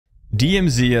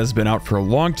DMZ has been out for a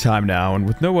long time now, and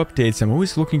with no updates, I'm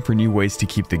always looking for new ways to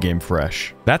keep the game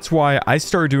fresh. That's why I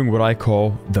started doing what I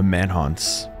call the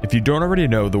manhunts. If you don't already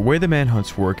know, the way the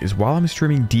manhunts work is while I'm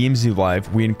streaming DMZ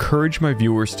live, we encourage my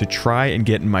viewers to try and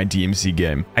get in my DMZ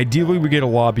game. Ideally, we get a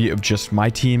lobby of just my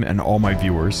team and all my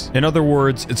viewers. In other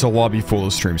words, it's a lobby full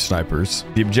of stream snipers.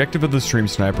 The objective of the stream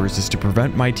snipers is to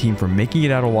prevent my team from making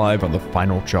it out alive on the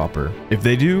final chopper. If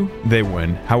they do, they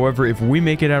win. However, if we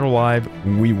make it out alive,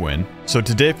 we win. So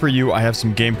today for you, I have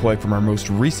some gameplay from our most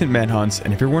recent manhunts,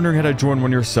 and if you're wondering how to join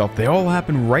one yourself, they all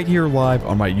happen right here live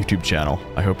on my YouTube channel.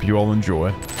 I hope you all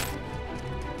enjoy.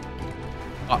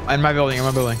 In my building,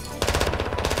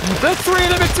 That's three of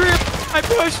them, it's three. I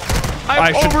push.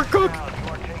 I overcooked.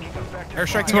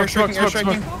 Airstriking.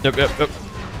 Yep.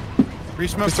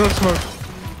 Re-smoke. That's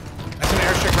an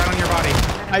airstrike right on your body.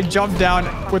 I jumped down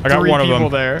with three people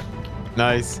there.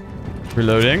 Nice.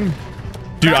 Reloading.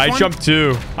 Dude, I jumped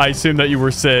too. I assumed that you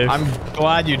were safe. I'm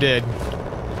glad you did.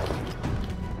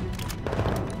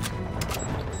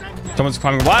 Someone's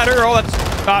climbing the ladder. Oh,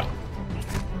 that's not.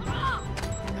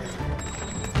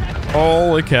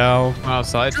 Holy cow.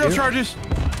 Outside. Drill charges.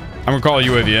 I'm gonna call a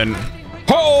UAV in.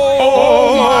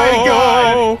 Oh my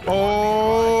god.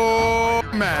 Oh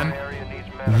man.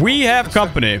 We have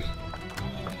company.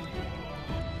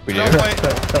 We do. I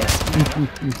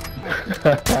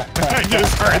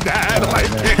just heard that. Like,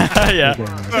 Yeah.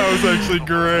 that was actually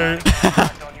great.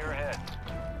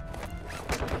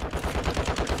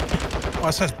 Oh,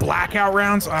 it says blackout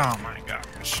rounds. Oh my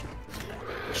gosh.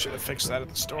 Should have fixed that at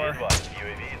the store.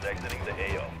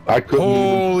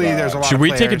 Holy, there's a lot. Should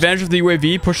we take advantage of the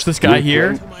UAV? Push this guy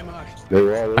here.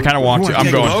 I kind of want to.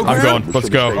 I'm going. Let's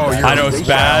go. I know it's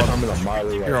bad.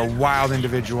 You're a wild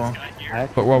individual.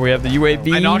 But while we have the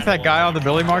UAV, I knocked that guy on the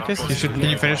building, Marcus. Can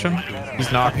you finish him?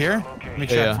 He's not Up here. Let me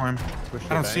check for him.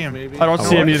 I don't see him. I don't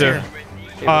see him either.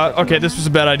 Okay, this was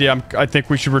a bad idea. I think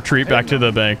we should retreat back to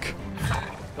the bank.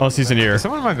 Unless he's in here. Is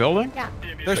someone in my building? Yeah.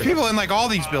 There's people in like all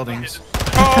these buildings.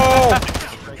 Oh!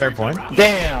 Fair point.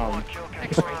 Damn.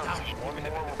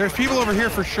 There's people over here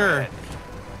for sure.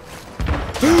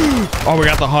 Oh, we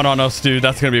got the hunt on us, dude.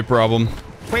 That's gonna be a problem.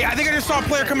 Wait, I think I just saw a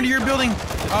player coming to your building.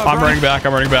 I'm running back.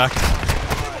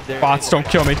 Bots, don't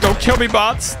kill me. Don't kill me,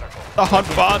 bots. The hunt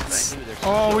bots.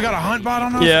 Oh, we got a hunt bot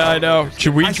on us? Yeah, I know.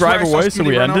 Should we drive away so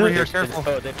we end it? Careful.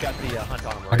 Oh, they've got the hunt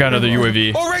on them. I got another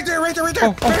UAV. Oh, right there. Oh,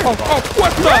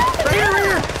 what the? Right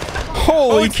here.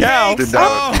 Holy cow. Dude,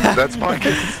 that's my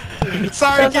kid.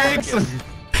 Sorry, Kicks.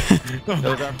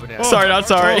 Sorry, not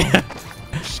sorry.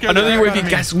 Another UAV.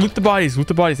 Guys, loot the bodies. They've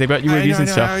got UAVs and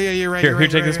stuff. Oh, yeah, you're right. Here,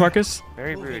 take this, Marcus.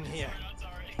 Very rude.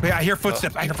 Wait, I hear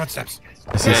footsteps. I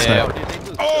see a Yeah.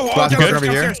 sniper. Oh,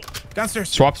 downstairs.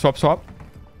 Swap.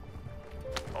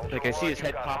 Like I see his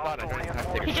head pop out. I don't even have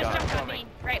to take He a just shot. jumped on me.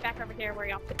 Right back over here where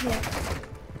y'all.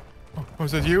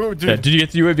 Was that you? Yeah, did you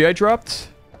get the UAV I dropped?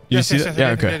 Did you see that?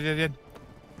 Yeah, okay. I did.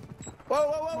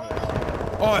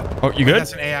 Whoa. Oh, you good?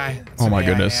 That's an AI. Oh my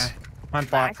goodness. Hunt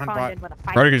bot.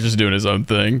 Arctic's just doing his own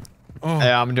thing. Oh.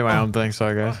 Yeah, I'm doing my own thing.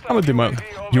 Sorry, guys. I'm gonna do my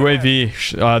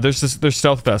UAV. There's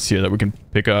stealth vests here that we can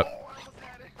pick up.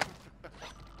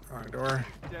 Wrong door.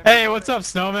 Hey, what's up,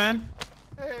 Snowman?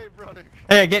 Hey, brother.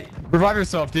 Hey, revive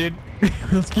yourself, dude.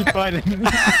 Let's keep fighting.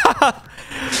 I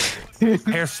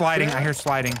hear sliding.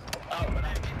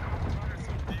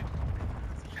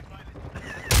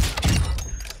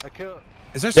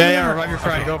 Is there someone? Yeah, revive your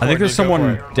friend. Go for I think it, there's dude. Go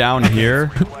someone for it. down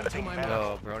here.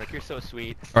 Oh, bro, you're so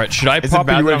sweet. All right, should I Is it pop a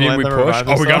bad that I'm UAV and we letting them push?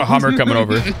 revive Oh, we got a themselves? Hummer coming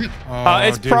over.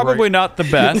 It's dude, probably not the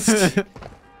best.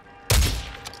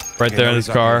 Right there in this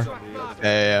car.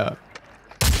 Yeah.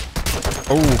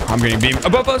 Oh, I'm getting beamed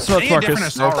above us. I Let's need a different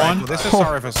Marcus. assault rifle. This assault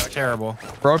rifle is terrible.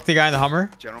 Broke the guy in the Hummer.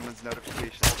 Gentleman's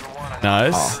notification.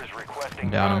 Nice.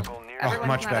 Down him. Oh,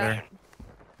 much better.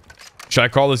 Should I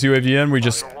call this UAV in? We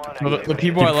just. The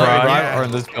people I let fried. revive are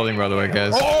in this building, by the way,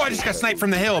 guys. Oh, I just got sniped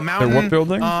from the hill. Mountain. what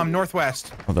building?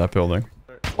 Northwest. Oh, that building.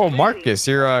 Oh, Marcus,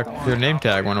 your name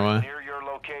tag went away.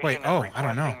 Wait. Oh, I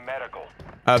don't know.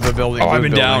 The building. Oh, I've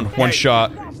been blue down. building. One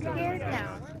shot.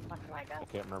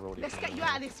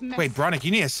 Wait, Bronick,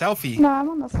 you need a selfie. No, I'm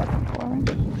on the second floor.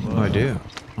 Oh, I do.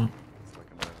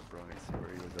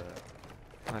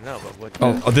 I know, but what?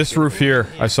 Oh, this roof here.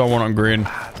 I saw one on green.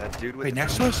 That dude with Wait,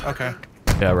 next to us? Okay.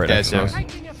 Yeah, right next to us.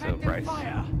 So Bryce.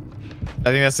 I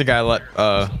think that's the guy I let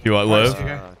You let live?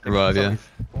 revive, yeah.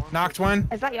 Knocked one.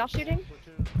 Is that y'all shooting?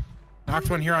 Knocked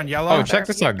one here on yellow. Oh, check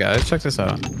this out, guys. Check this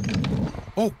out.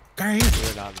 Oh, guy here.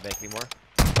 We're not in the bank anymore.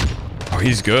 Oh,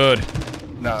 he's good.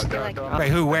 No, don't. Wait,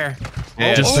 who? Where?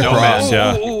 Yeah, Just Snowman. across,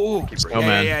 yeah. Oh, Oh,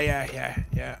 Snowman.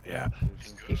 yeah.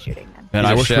 He's shooting them. Man, He's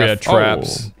I a wish we chef. had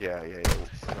traps. Oh. Yeah.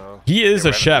 So, He is a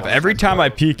yeah, chef. random Every ones time I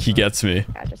like peek, he gets me.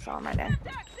 I just saw him right there.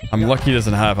 I'm lucky he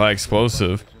doesn't have high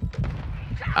explosive.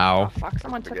 Ow. Fuck,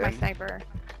 someone took my Again? sniper.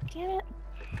 Damn it.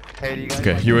 Hey, do you guys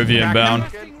Okay, like UAV broken inbound.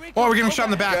 plates? Oh, we're getting shot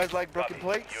in the You back. guys like broken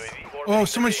plates? Oh,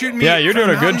 someone's shooting me. Yeah, you're from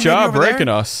doing a the good mountain, job maybe over breaking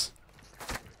there. us.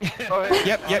 Oh, hey.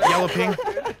 Yep, yellow ping.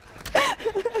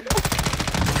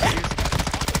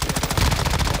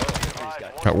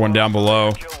 Got one down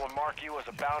below.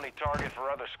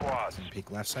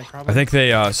 Peek left side, probably. I think they,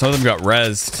 some of them got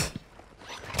rezzed.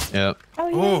 Yep. Oh,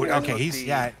 yeah. Oh, yeah. okay, he's Made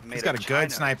got a of good China,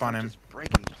 snipe on him. just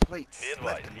breaking plates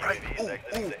left and right.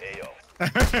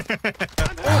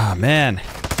 Ah, man.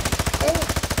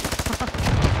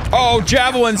 Oh,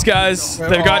 javelins, guys.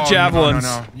 They've got javelins.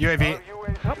 No. UAV.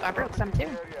 Oh, I broke some too.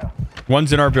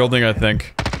 One's in our building, I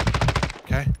think.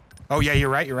 Okay. Oh, yeah, you're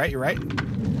right.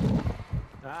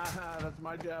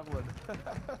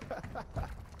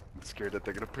 Scared that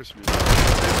they're gonna push me.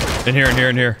 In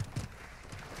here.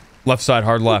 Left side,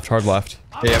 hard left. Yep,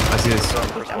 I see this.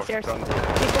 Downstairs. No,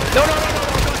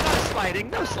 sliding.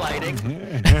 No sliding.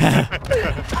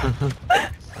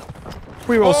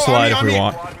 We will Oh, slide if on we me.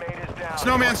 want.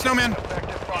 Snowman. Ping.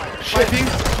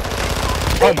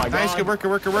 Oh my Nice, good work. You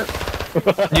the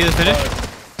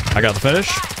finish? I got the finish.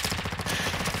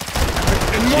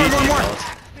 And more.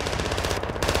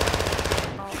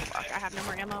 Oh, fuck, I have no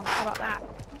more ammo. How about that?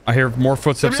 I hear more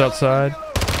footsteps outside.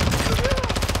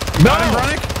 Got him,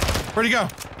 Bronick. Where'd he go?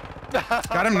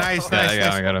 Got him. Nice.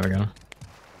 I got him. Is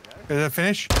that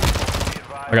finish?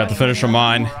 I got the finish on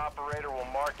mine.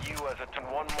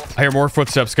 I hear more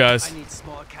footsteps, guys. I have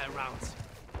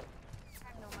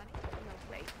no money. No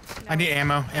place. I need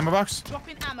ammo. Ammo box?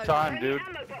 Dropping ammo. Time, dude.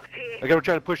 I gotta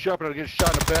try to push you up and I'll get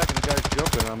shot in the back and the guy's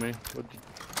jumping on me.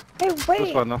 Hey, That was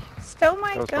wait! fun though. Stow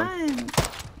my That was fun. gun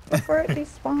before it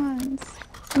despawns.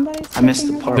 Somebody's I missed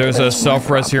taking the a part. There's a photo.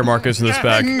 self-res here, Marcus, in this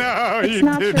bag. No, It's you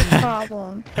not your didn't.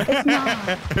 problem. It's not.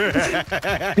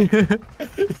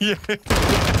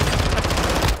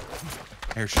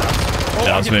 Air shots. Oh, That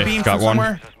I'm was getting me. beamed Got from one.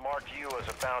 somewhere.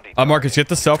 Marcus, get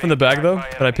the self in the bag, though,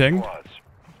 that I pinged.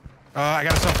 I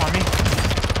got a self on me. I'm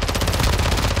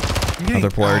getting- Another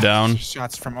player down.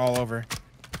 Shots from all over.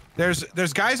 There's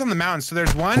guys on the mountain. So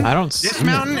there's one I don't this see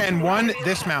mountain it. and one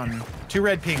this mountain. Two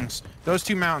red pings. Those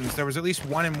two mountains. There was at least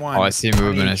one and one. Oh, I see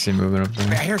movement. on I each. see movement up I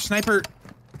there. hear a sniper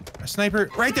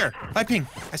right there. Light ping.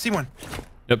 I see one.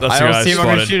 Yep, that's I the don't guy see him. I'm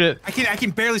gonna spotted. shoot it. I can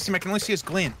barely see him. I can only see his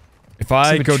glint. If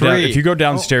I See the go down, tree. if you go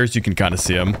downstairs, you can kind of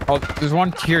see him. Oh, there's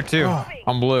one here too. Oh.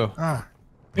 On blue.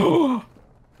 Oh.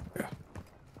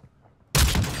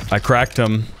 I cracked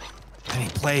him. And he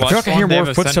played. I feel like I hear They more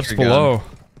have a footsteps sentry gun. below.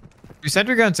 Do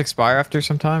sentry guns expire after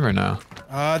some time or no?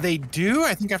 They do.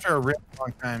 I think after a really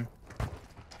long time.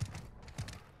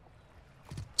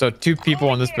 So 2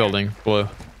 people in this building, blue.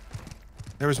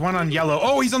 There was one on yellow.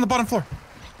 Oh, he's on the bottom floor.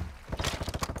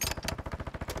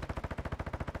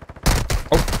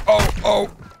 Oh.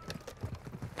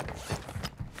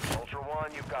 Ultra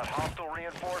One, you've got hostile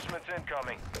reinforcements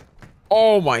incoming.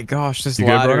 Oh my gosh, this You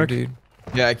good, ladder, Bronick? dude.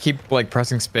 Yeah, I keep like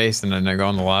pressing space and then I go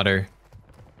on the ladder.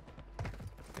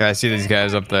 Okay, I see these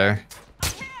guys up there.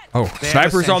 Oh, They have a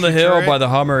snipers on the sentry hill turret. by the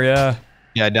Hummer, yeah.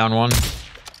 Yeah, down one.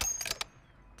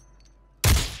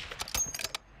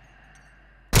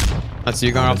 That's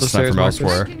you going up the Sniper stairs, from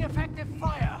Marcus? elsewhere.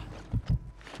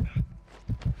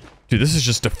 Dude, this is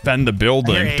just defend the I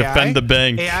building. hear AI. Defend the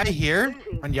bank. AI here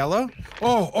on yellow.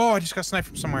 Oh, I just got sniped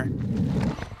from somewhere.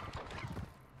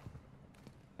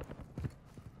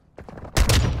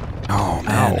 Oh,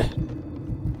 man.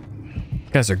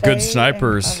 You guys are good Stay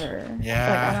snipers. in cover. Yeah.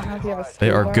 Like, I don't know if you have a They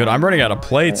are skill good. I'm bar, running out of but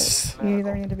plates. You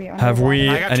either need to be Have we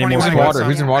I got any more 21 in bullets water? on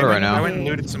Who's in me. water I right went- now? I went and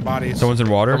looted some bodies. Someone's in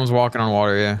water? Someone's walking on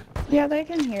water, yeah. Yeah, they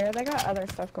can hear. They got other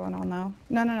stuff going on though.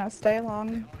 No. Stay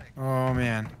along. Oh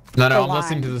man. No, The I'm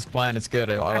listening line. to this plan. It's good.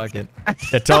 I like it.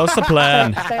 Yeah, tell us the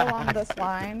plan. Stay along this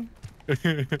line.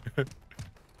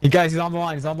 You guys, he's on the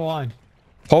line. He's on the line.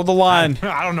 Hold the line.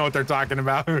 I don't know what they're talking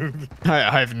about.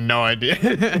 I have no idea.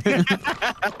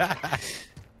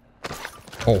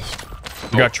 Oh.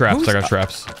 I got traps. I got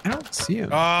traps. I don't see him.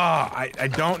 Oh, I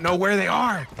don't know where they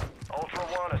are. Ultra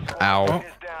One, a squad Ow. is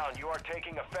down. You are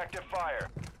taking effective fire.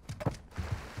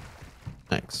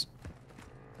 Thanks.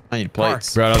 I need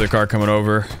plates. Got another car coming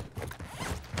over.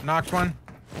 Knocked one.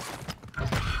 Oh,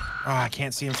 I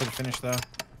can't see him for the finish though.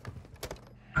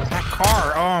 That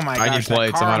car. Oh my gosh. I need that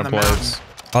plates. car I'm on out of the plates. mountain.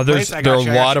 Oh, there Plates, I are got a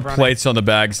you, I lot got of you, Bronick. plates on the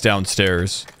bags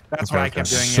downstairs. That's what I kept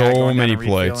doing. So yeah, going down many and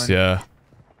plates, refilling. yeah.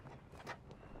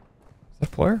 Is that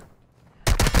a player?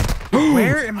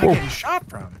 Where am I getting shot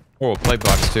from? Oh, plate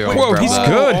box too. I'll Whoa, grab he's that.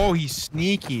 good. Oh, he's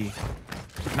sneaky.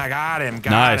 And I got him. Got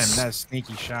Nice. him. That's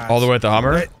sneaky shot. All the way at the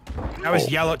Hummer. That was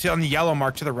yellow on the yellow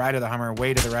mark to the right of the Hummer,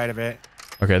 way to the right of it.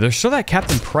 Okay, there's still that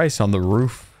Captain Price on the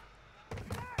roof.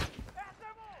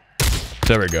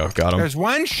 There we go. Got him. There's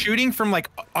one shooting from like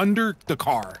under the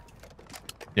car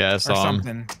Yeah, I or saw him.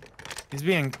 something. He's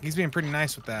being pretty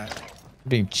nice with that.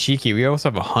 Being cheeky. We also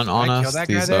have a hunt on I kill us. that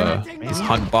guy there? These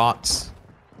hunt bots.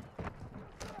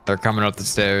 They're coming up the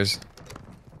stairs.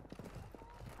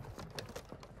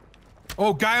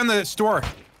 Oh, guy on the store.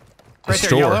 Right there,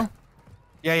 store? yellow.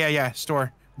 Yeah.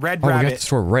 Store. Red Oh, we got rabbit. the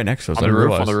store right next to us. On I the didn't roof.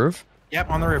 realize. On the roof. Yep,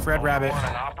 on the roof. Red rabbit.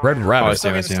 Red Oh, I rabbit. see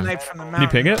him. I see him. Sniped from the Can you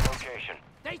ping mountain. it?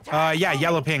 Location. Yeah,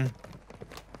 yellow ping.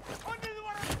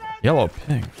 Yellow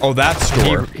ping. Oh, that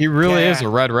store. He really Yeah. is a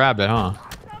red rabbit, huh?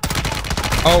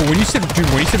 Oh, when you said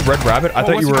red rabbit, I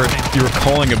thought what's you were happening?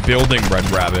 calling a building red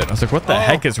rabbit. I was like, what the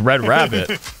heck is red rabbit?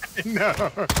 No.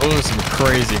 Those are some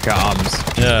crazy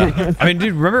comms. Yeah. I mean,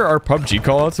 dude, remember our PUBG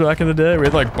callouts back in the day? We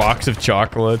had like box of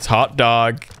chocolates, hot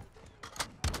dog.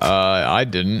 I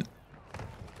didn't.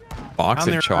 Box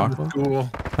of chocolate. Cool.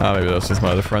 Oh, maybe that's just my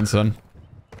other friend's son.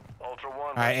 Ultra One.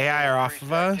 All right, AI are off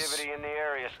of us. Activity in the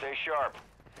area. Stay sharp.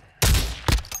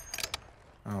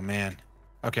 Oh man.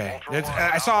 Okay. Ultra It's, One,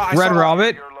 I saw. Red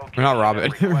rabbit. Your Or not location Robert.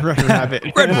 request. Red rabbit.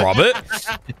 Red rabbit.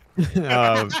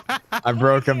 I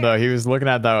broke him though. He was looking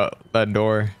at that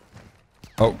door.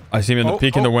 Oh, I see him in the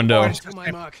peek in the window. I just got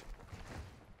sniped.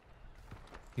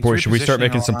 He's Boy, should we start repositioning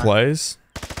making a some lot. plays?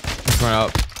 Just went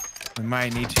up. We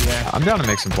might need to. Yeah. I'm down to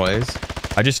make some plays.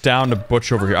 I just downed a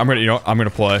butch over here. I'm gonna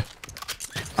play.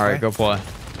 All right, go play.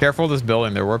 Careful of this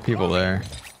building. There were people there.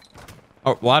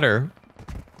 Oh, ladder.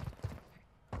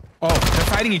 Oh, they're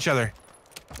fighting each other.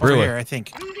 Over Really? Here, I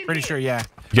think. Pretty sure. Yeah.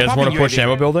 You guys Popping want to push UAV.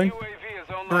 ammo building? UAV is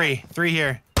online. Three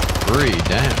here. 3.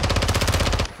 Damn.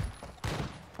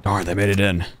 Darn, they made it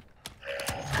in.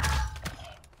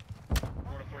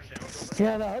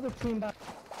 Yeah, the other team back.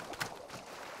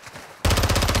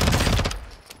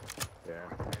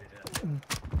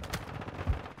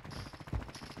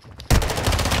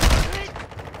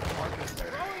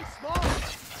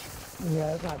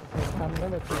 Yeah, it's not the first time. The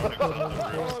other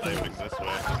team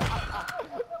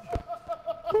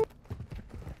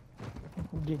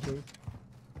GG.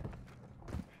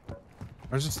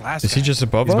 Where's this last Is he guy? just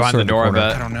above He's us? behind or the in door, I corner?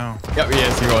 bet. I don't know. Yep,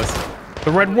 yes, he was.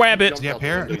 The red rabbit. Is he up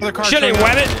here? Look at the car. Chili showing up.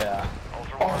 rabbit.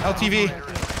 LTV.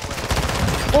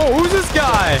 Oh, who's this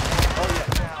guy?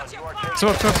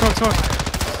 Smoke.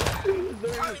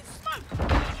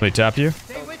 Did he tap you?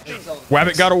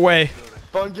 Wabbit got away.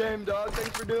 Fun game, dog.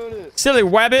 Thanks for doing it. Silly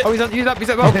Wabbit. Oh, he's up.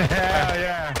 Oh,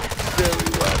 Yeah.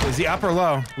 Is he up or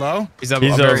low? Low? he's up.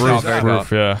 He's very a top, very roof,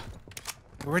 top. yeah.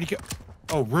 Where'd he go?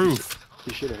 Oh, roof.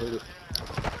 You should have hit it.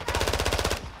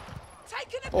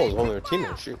 Oh, there's only a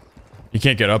teammate. Shoot. You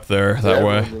can't get up there that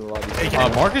way.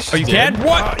 Marcus. Oh, you did? can?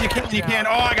 What? Oh, you can. You can.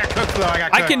 Oh, I got cooked though. I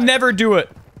got I cooked. can never do it.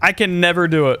 I can never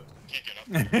do it.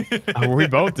 Oh, we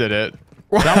both did it.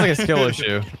 Sounds like a skill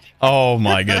issue. Oh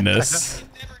my goodness.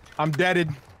 I'm deaded.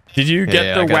 Did you get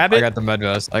Yeah, the I Wabbit? got the med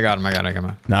vest. I got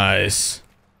him. Nice.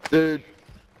 Dude.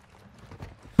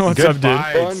 What's Good up, dude?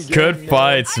 fights. Good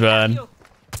fights, man.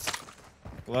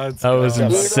 Let's That was go.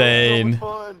 insane.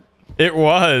 Fun. It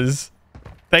was.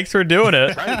 Thanks for doing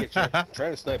it. Trying to get you.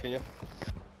 Trying to snipe you.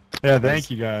 Yeah, thank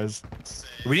you guys.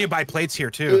 We need to buy plates here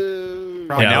too. Dude.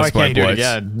 Probably. Yeah, Now I let's buy can't do it plates.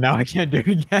 again. Now I can't do it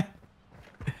again.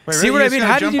 Wait, See really? what You I just mean?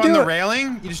 gotta How did you jump do on the it?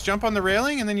 railing? You just jump on the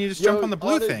railing and then you just Yo, jump on the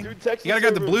blue on it, thing. dude, text You gotta us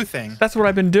grab the over. blue thing. That's what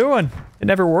I've been doing. It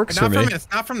never works for Not me. from it's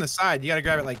not from the side. You gotta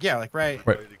grab it like right.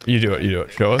 Wait, you do it. You do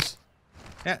it. Show us.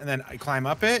 Yeah, and then I climb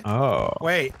up it. Oh.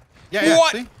 Wait. Yeah.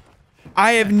 What? See?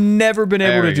 I have never been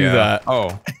able There to we do go. that.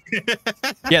 Oh.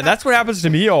 Yeah, that's what happens to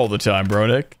me all the time, bro,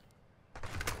 Nick.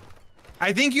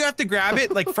 I think you have to grab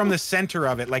it like from the center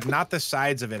of it, like not the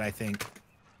sides of it. I think.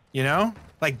 You know,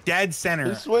 like dead center.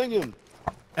 He's swinging.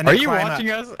 And Are then you climb watching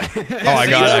up. us? Oh, I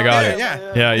got it.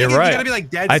 Yeah. Yeah, you're You right. gotta be like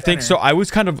dead I think so. center. I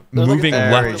was kind of Look at moving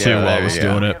there left we too go, while I there was we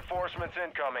go. doing it. Reinforcements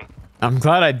incoming. I'm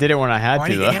glad I did it when I had Oh, I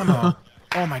to, need though. ammo.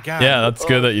 Oh my god. Yeah, that's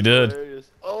good that you did. Hilarious.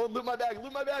 Oh, loot my bag.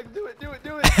 Loot my bag. Do it.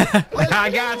 I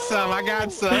got some. I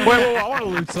got some. Wait, I want to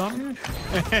loot some.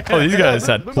 Oh, these guys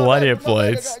had Loot my plenty bag, of loot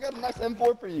my bag. plates. I got a nice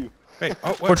M4 for you. Wait, oh,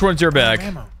 what? Which one's your bag?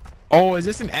 Ammo. Oh, is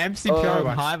this an MCPR Um,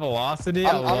 high velocity? I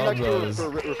I'm love next to those. a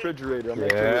refrigerator. I'm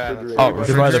next to a refrigerator. Oh,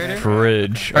 it's by the Refrigerator?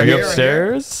 fridge. Are Right you here, right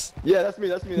upstairs? Yeah, that's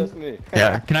me.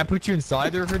 Yeah. Can I put you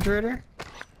inside the refrigerator?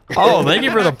 Oh, thank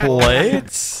you for the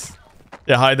plates.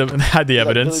 Yeah, hide the Like Billy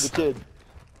evidence. the Kid.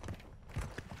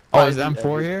 Oh, is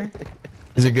M4 here?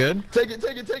 Is it good? Take it.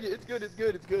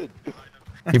 It's good.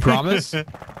 You promise?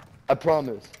 I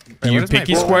promise. Wait, You what is my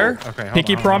pinky goal? swear? Okay, hold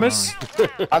Pinky on, hold on, promise?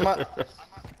 I'm not.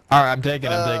 All right, I'm taking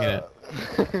it. Yes.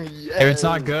 If it's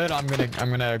not good, I'm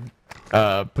gonna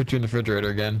put you in the refrigerator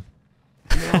again.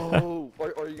 No.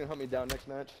 Or are you gonna hunt me down next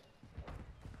match?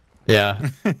 Yeah.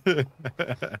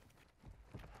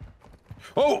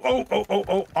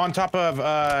 Oh! On top of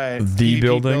The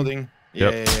PvP building? Yeah,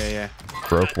 Yep. yeah.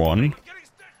 Broke one.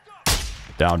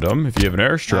 Downed him. If you have an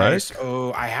airstrike. Nice.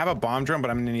 Oh, I have a bomb drone, but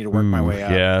I'm gonna need to work my way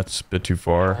up. Yeah, it's a bit too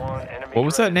far. What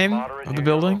was that name of the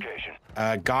building?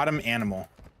 Got him animal.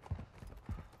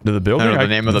 To the building? I don't know the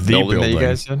name of the building that you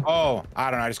guys said. Oh,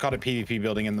 I don't know. I just called it PvP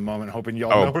building in the moment, hoping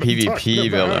y'all Oh, know what I'm talking PvP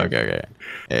building. about. Okay.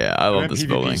 Yeah, I love this PvP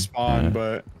building. spawn,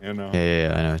 but you know.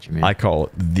 Yeah, I know what you mean. I call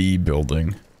it the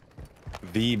building.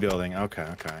 The building. Okay.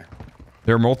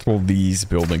 There are multiple these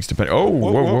buildings depending. Oh,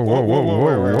 whoa.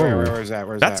 Where is that?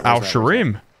 That's Al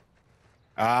Sharim.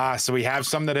 Ah, so we have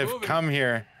some that have come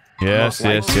here. Yes.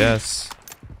 Most likely. Yes.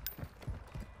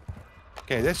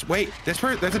 Okay, there's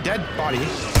a dead body.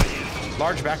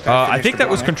 Large backpack. I think that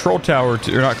was control tower,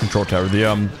 or not control tower.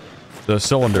 The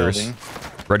cylinders. Building.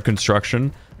 Red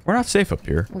construction. We're not safe up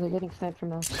here. Oh, they're getting sniped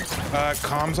from us.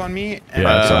 Comms on me.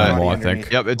 Yeah, it's on wall, I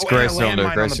think. Yep, it's Oh, gray and a cylinder.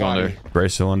 landmine Gray on the cylinder. body. Gray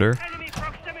cylinder.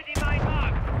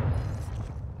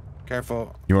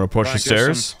 Careful. You want to push the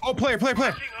There's stairs? Oh, player.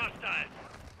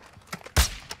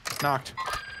 Knocked.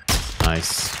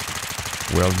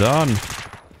 Nice. Well done.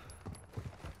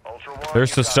 Ultra One, There's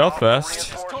you've the got stealth hostile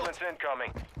vest. reinforcements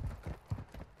incoming.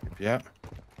 Yep.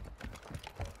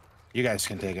 You guys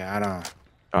can take it. I don't.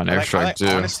 On airstrike too.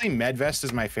 Honestly, med vest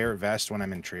is my favorite vest when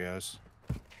I'm in trios.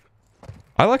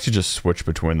 I like to just switch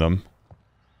between them.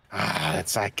 Ah,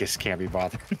 that's I just can't be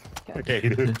bothered.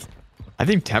 Okay. I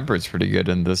think tempered's pretty good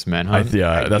in this manhunt.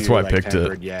 Yeah, that's do why I like picked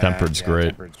tempered, it. yeah, Tempered's great.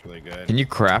 Tempered's really good. Can you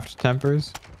craft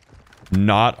tempers?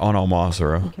 Not on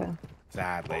Al-Mazrah. Okay.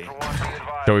 Sadly. Ultra One, be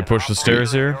advised, Shall we an push the operator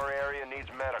stairs in here? your area needs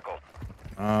medical.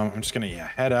 I'm just gonna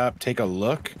head up, take a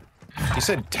look. You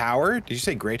said tower? Did you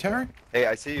say gray tower? Hey,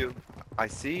 I see you. I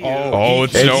see you. Oh,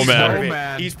 it's he's Snowman. part of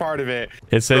it. He's part of it.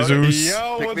 It's Jesus.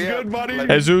 Yo, Pick what's me good, up. buddy? Let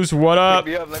me- Jesus, what up?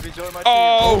 Pick me up. Let me join my team.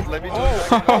 Oh! Let me join my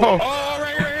team. Oh,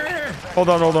 right. Hold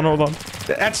on.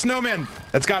 That's Snowman.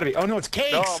 That's gotta be. Oh no, it's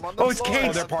Cakes. No, I'm on the Oh, it's floor. Cakes.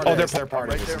 Oh, they're part part of of this. it. They're part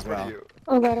Right of this there as in front well. of you.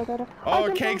 Oh god, oh god.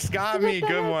 Oh, Cakes got me.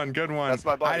 Good one. That's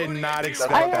my bot. I did not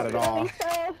expect I that at all.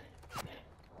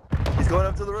 He's going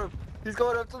up to the roof. The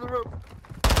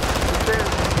stairs.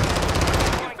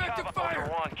 Ultra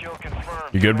One, kill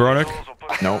confirmed. You good, Bronick?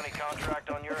 Nope.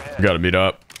 We gotta meet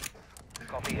up.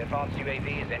 Copy. Advanced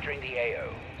UAV is entering the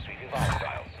AO. Sweeping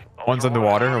hostiles. One's in the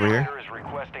water over here. Is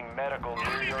requesting medical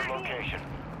near your location.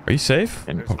 Are you safe?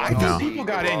 And, I no. thought people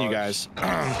got in, you guys. Yeah,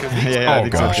 I Oh,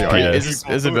 think gosh, so too. yeah.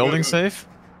 Is the building safe?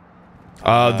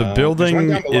 The building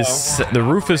there's one down is... The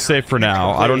roof is safe for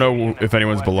now. I don't know if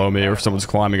anyone's below me or if someone's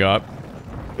climbing up.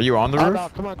 Are you on the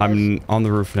roof? I'm on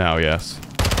the roof now, yes.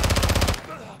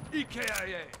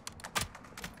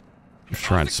 Just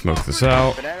trying to smoke this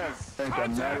out.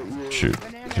 Shoot.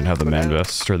 Didn't have the man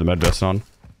vest or the med vest on.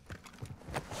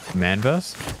 Man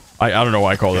vest? I don't know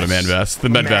why I called it a man vest. The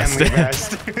med vest. Manly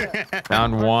vest.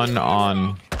 Found one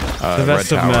on The red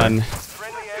vest of tower. men.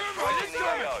 Friendly airstrike in the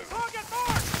AO.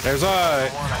 There's a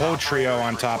whole trio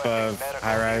on top of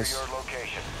high rise. Your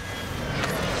location.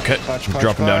 Okay, Clutch,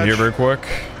 dropping down here very clutch.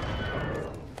 quick.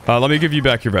 Let me give you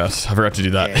back your vest. I forgot to do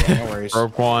that. Yeah, no worries.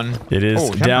 Broke one. It is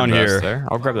tempered down vest here. There.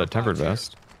 I'll grab that tempered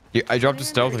vest. I dropped a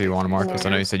stealth if you want to, Marcus. I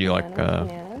know you said you like.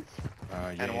 Yeah.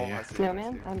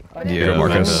 Snowman? Here,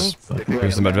 Marcus.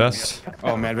 Here's the med vest.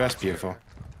 Oh, med vest, beautiful.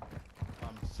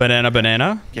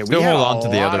 Banana. Yeah, Still have hold a on to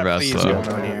the lot other of vest, pleas though. going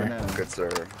on here. Good sir.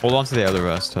 Hold on to the other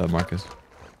vest, Marcus.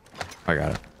 I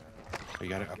got it. We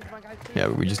got it. Okay. Yeah,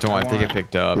 but we just don't want to take it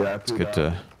picked up. It's good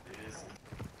to.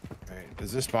 Alright,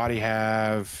 does this body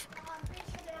have?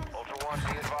 Ultra One,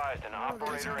 be advised, an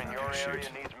operator in your area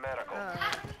needs medical.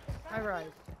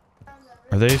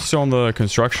 Are they still on the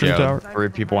construction Yeah, tower? 3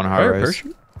 people on a high Fire rise.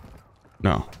 parachute?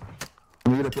 No.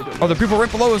 Oh, there are people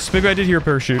right below us. Maybe I did hear a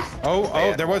parachute.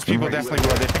 Oh, there was people definitely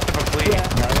were. They picked up a plea.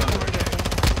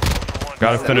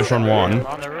 Gotta finish on one.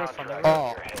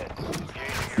 Oh,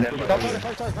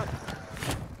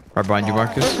 Right behind you,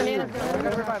 Marcus.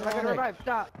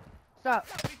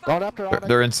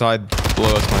 They're inside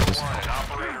below us, Marcus. An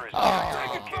operator is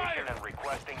tracking your location and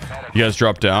requesting medical. You guys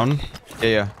drop down?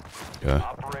 Yeah. Yeah.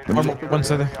 One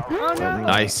side there.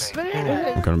 Nice.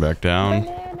 I'm coming back down.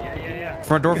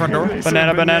 Front door.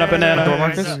 Banana. Door,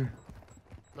 Marcus.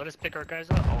 Let us pick our guys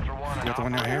up. Ultra One, an got the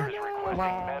one down here? operator is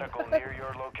requesting medical near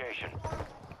your location.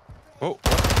 oh.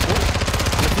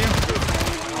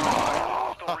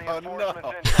 Hostile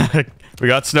reinforcements incoming. We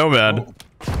got Snowman.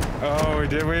 Oh,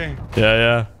 did we? Yeah,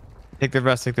 yeah. Take their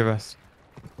vest. Take their vest.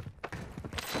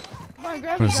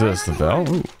 What's this? The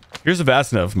Val? Ooh. Here's a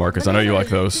Vasnev, Marcus. I know you like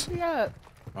those. Thank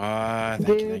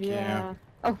you.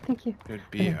 Oh, thank you. Could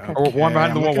be. Oh, one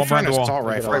behind the wall. One behind the wall. Assault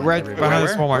rifle. Right behind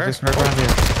this wall, Marcus. Right behind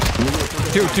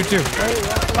here. Two.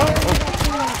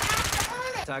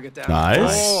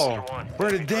 Nice. Oh, where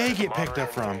did they get picked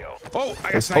up from? Oh,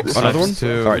 I got sniped. Another one?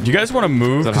 All right, do you guys want to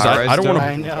move? Because I don't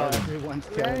want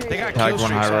to... They got Tag kill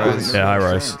one high streaks. rise. Yeah, high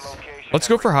rise. Let's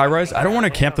go for high rise. I don't want to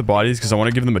camp the bodies because I want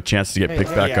to give them a chance to get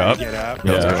picked back up. Get up.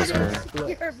 Yeah.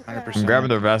 100%. I'm grabbing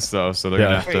their vests though, so they're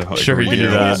gonna have to. Sure, you can do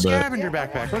that. Scavenger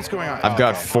backpack. What's going on? I've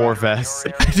got 4 vests.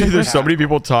 Dude, there's so many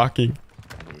people talking.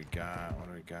 What do we got? What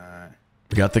do we got?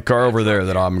 We got the car over there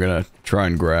that I'm going to try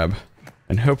and grab.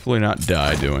 And hopefully not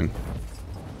die doing.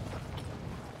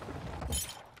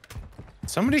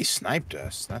 Somebody sniped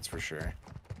us. That's for sure.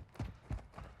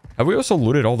 Have we also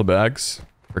looted all the bags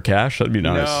for cash? That'd be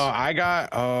nice. No, I got.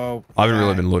 Oh, I haven't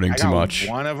really been looting I too got much.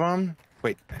 One of them.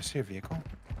 Wait, I see a vehicle.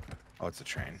 Oh, it's a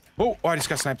train. Oh, I just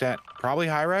got sniped at. Probably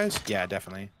high rise. Yeah,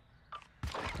 definitely.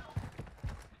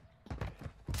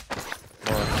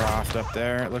 Laura Croft up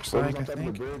there. It looks like. I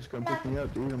think. Come pick me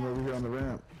up, dude. I'm over here on the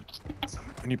ramp.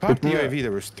 When you popped the UAV,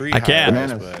 there was 3. I can't.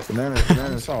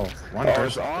 Bananas. Oh, one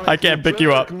person. I can't pick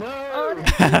you up.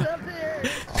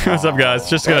 What's up, guys?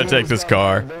 Just gonna take this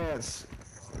car.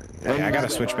 Hey, I gotta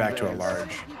switch back to a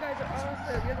large.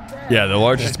 Yeah, the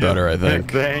large is better, I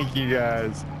think. Thank you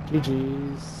guys.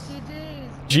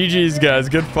 GG's, guys.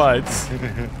 Good fights.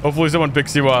 Hopefully someone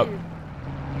picks you up.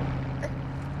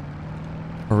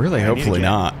 Or really, hopefully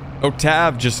not. Oh,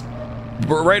 Tab just...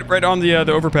 We're right on the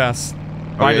overpass.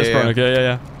 Behind us, Bronik.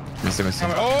 Yeah. Missing.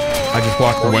 Oh! I just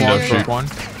blocked the window shoot. One.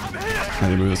 Let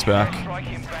me move this back.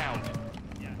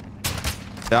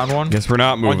 Down one. Guess we're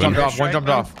not moving. One jumped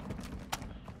off.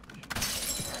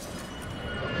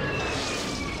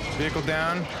 Vehicle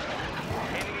down.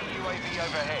 Enemy UAV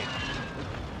overhead.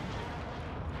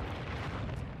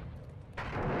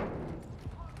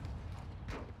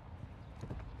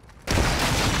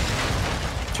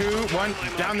 One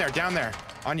down there.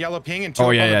 On yellow ping and 2 Oh, up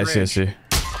on yeah, the I see. bridge.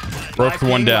 Broke the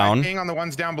one down. Ping on the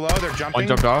ones down below. They're jumping. One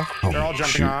jumped off. They're all Oh,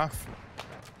 jumping shoot. off.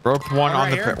 Broke one on right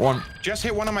the here. one. Just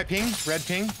hit one on my ping. Red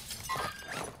ping.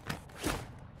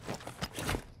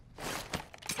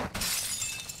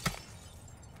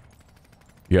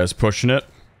 You guys pushing it?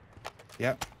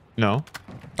 Yep. No.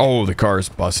 Oh, the car is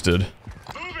busted.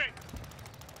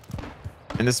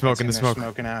 In the smoke. They're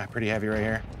smoking out. Pretty heavy right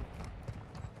here.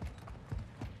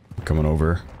 Coming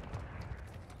over.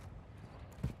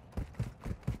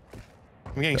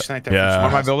 I'm getting sniped at Yeah. from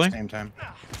On my at the building? same time.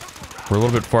 We're a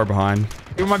little bit far behind.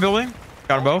 You in my building?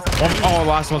 Got them both. Oh,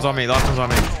 last one's on me.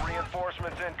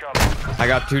 Reinforcements incoming. I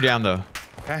got 2 down though.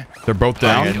 Okay. They're both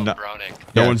down. And No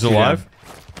yeah, one's 2 alive.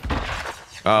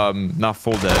 down. Not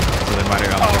full dead, so they might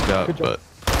have gotten picked up, but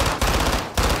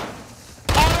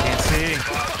Can't see.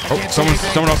 Oh,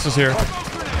 someone else is here.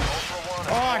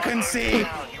 Oh, I couldn't see.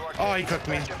 Oh, he cooked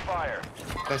me. Fire.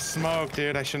 The smoke,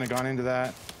 dude. I shouldn't have gone into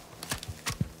that.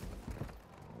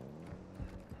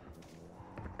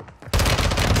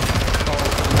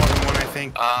 Oh, one, I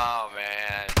think. Oh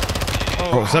man.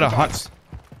 Oh, was that a hunt?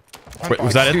 Wait,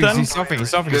 was that it Dude, then? he's selfing.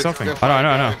 I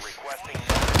know.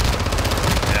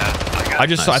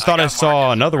 I thought I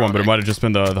saw another one, but it might have just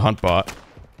been the hunt bot.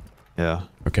 Yeah.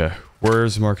 Okay,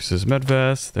 where's Marcus's med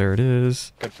vest? There it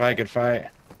is. Good fight, good fight.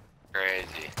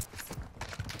 Crazy.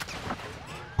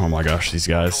 Oh my gosh, these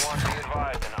guys.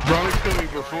 Bronik's killed me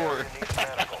before.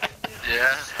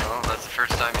 Yeah. Well, that's the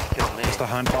first time he's killed me. It's the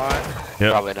hunt bot.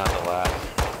 Yep. Probably not the last.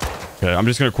 Okay, I'm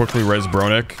just gonna quickly res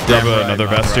Bronik. Grab right, another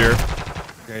not vest right. here.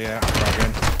 Okay, yeah, I'm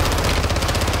good.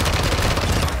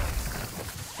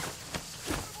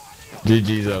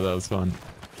 GG's though, that was fun.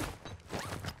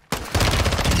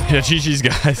 Yeah, GG's,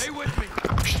 guys.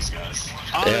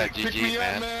 Yeah, pick GG, me up,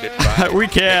 man. man. Good fight. we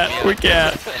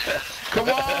can't. Come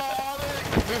on,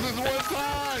 this is one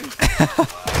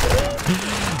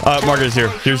time. Marcus,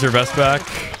 here's your vest back.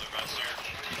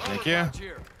 Thank you.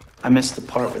 I missed the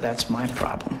part where that's my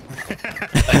problem.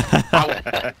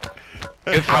 I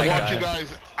watch you guys.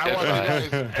 I watch you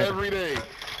guys every day.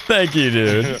 Thank you,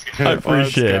 dude. I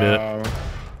appreciate it.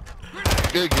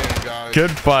 Good game, guys.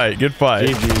 Good fight.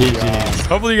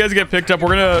 Hopefully you guys get picked up. We're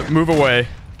gonna move away.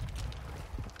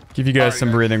 Give you guys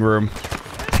some breathing room.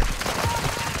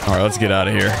 All right, let's get out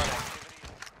of here.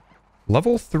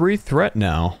 Level 3 threat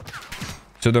now.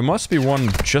 So there must be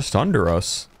one just under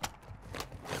us.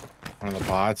 One of the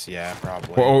bots? Yeah,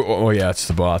 probably. Oh, yeah, it's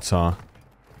the bots, huh?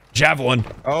 Javelin.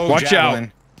 Oh, Watch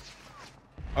javelin.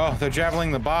 Oh, they're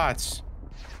javeling the bots.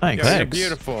 Thanks. You're Thanks.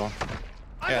 beautiful.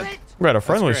 Yeah. We got a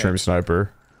friendly great. stream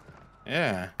sniper.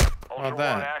 Yeah. How Ultra about One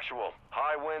that? actual.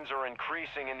 High winds are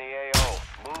increasing in the AO.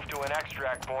 Move to an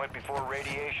extract point before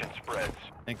radiation spreads.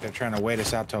 I think they're trying to wait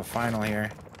us out till final here.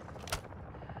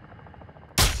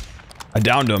 I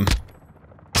downed him.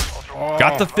 Oh,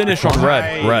 Got the finish on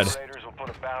red. Red. Operators will put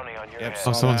a bounty on your Yep, head.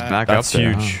 saw someone's that. back That's up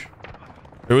there. huge.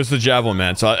 It was the javelin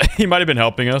man, so he might have been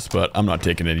helping us, but I'm not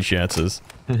taking any chances.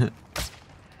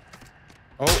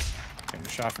 Oh, getting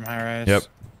shot from high rise. Yep.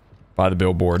 By the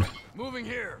billboard. Moving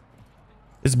here.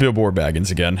 It's billboard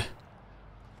baggins again.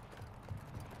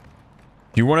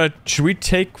 Do you want to... Should we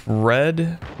take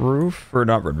red roof? Or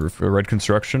not red roof, red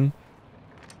construction?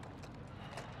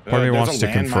 Part of me There's wants a to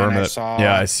landmine confirm I it. saw.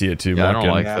 Yeah, I see it too. Yeah, I don't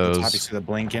Markin. like Yeah, at the top those. you see the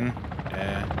blinking.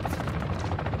 Yeah.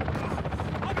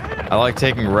 I like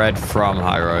taking red from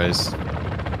high rise.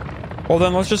 Well,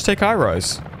 then let's just take high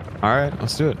rise. All right,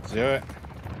 let's do it. Let's do it.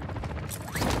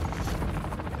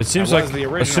 It seems That like, was the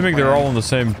original assuming they're plan. all on the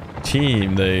same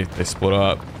team, they split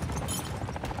up.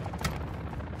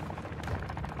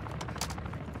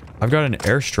 I've got an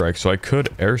airstrike, so I could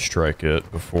airstrike it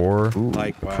before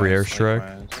Likewise, pre-airstrike.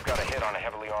 likewise. You've got a hit on a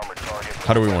heavily armored target.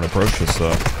 How do we want to approach this,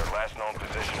 though? Their last known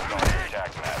position is on the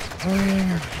attack map.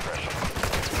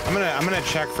 I'm gonna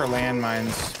check for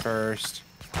landmines first.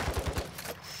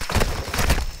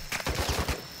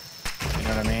 You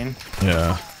know what I mean?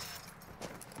 Yeah.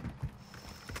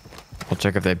 I'll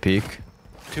check if they peek.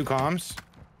 2 comms.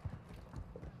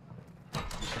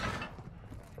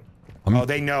 I'm, Oh,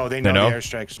 they know know? the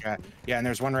airstrike strat. Yeah, and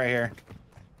there's one right here.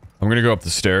 I'm gonna go up the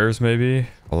stairs, maybe.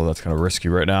 Although that's kind of risky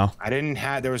right now.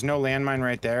 There was no landmine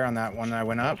right there on that one that I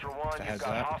went up. Ultra One, Just a you've heads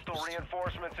got up. hostile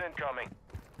reinforcements incoming.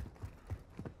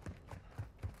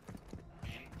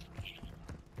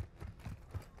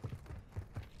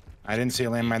 I didn't see a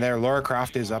landmine there. Laura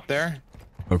Croft is up there.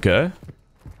 Okay.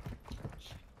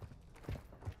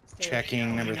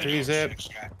 Checking number 3 zip.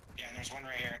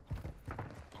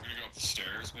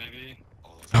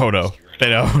 Oh no. They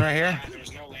know. Right here.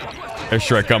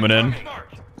 Airstrike coming in.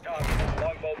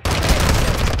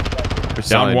 Down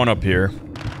side? one up here.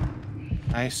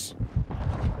 Nice.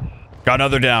 Got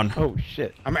another down. Oh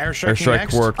shit. I'm airstriking Airstrike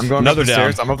next. worked. I'm going Another up the down.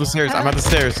 stairs. I'm up the stairs. I'm at the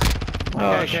stairs.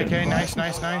 Okay. Nice.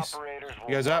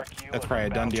 You guys up? That's probably a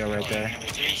done deal right there.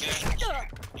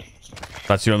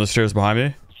 That's you on the stairs behind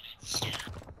me.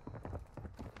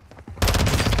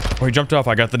 Oh, he jumped off.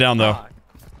 I got the down though.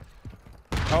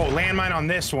 Oh, landmine on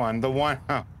this one. The one.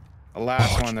 Oh, the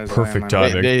last one. There's a perfect landmine.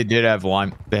 timing. They did have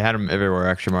lime. They had them everywhere.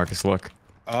 Actually, Marcus, look.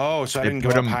 Oh, so I They didn't go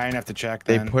put up 'em- high enough to check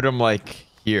They then. put them like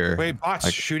here. Wait, bots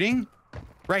like- shooting?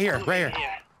 Right here.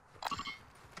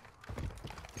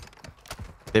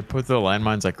 They put the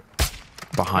landmines like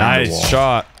behind the wall. Nice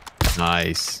shot.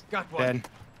 Nice. Dead.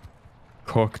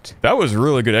 Cooked. That was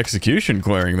really good execution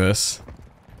clearing this.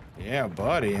 Yeah,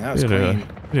 buddy. That was You did, clean.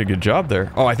 you did a good job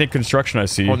there. Oh, I think construction I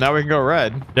see. Well, now we can go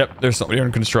red. Yep, there's somebody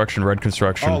on construction, red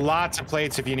construction. Oh, lots of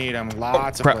plates if you need them.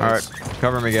 Lots of All right, plates.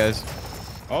 cover me, guys.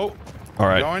 Oh, All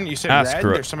right. going? You said Ask red?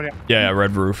 her- There's somebody. Yeah,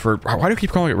 red roof. Or, why do you keep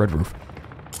calling it red roof?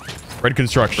 Red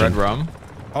construction. Red rum.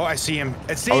 Oh, I see him.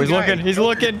 It's the Oh, same he's guy. looking. He's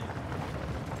looking.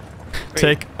 Wait,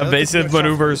 Take are those evasive people shot from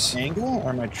maneuvers. this Angle, or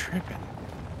am I tripping?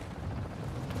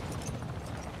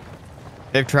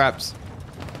 They have traps.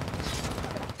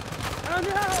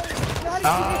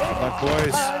 Luck,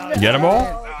 boys. You get them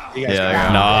all? You guys Yeah,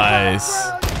 got Nice.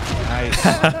 Nice.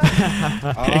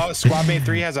 Oh, squad mate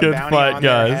 3 has a Good bounty fight, on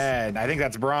guys. their head. I think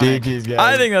that's Brian. GG's, guys.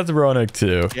 I think that's Bronick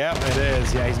too. Yep, it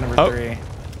is. Yeah, he's number Oh. 3.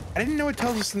 I didn't know it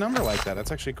tells us the number like that.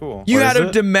 That's actually cool. You What had is a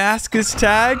it? Damascus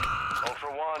tag? Ultra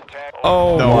One, tag.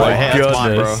 Oh No my way. Hey, that's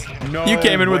mine, goodness. No You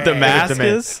came in with way.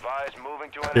 Damascus? Advise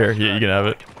moving to an Here, extract you can have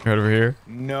it. Right over here.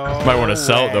 No. Might want to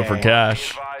sell it though for way.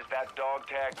 cash. Advise that dog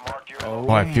tag marked your Oh,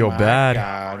 Oh, I feel my bad.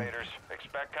 God. operators.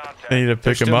 Expect contact. I need to pick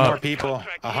There's him still more up. people.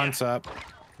 A hunt's up.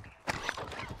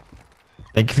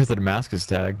 Thank you for the Damascus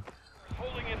tag.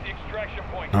 Pulling in the extraction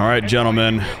point. All right,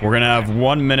 gentlemen. We're going to have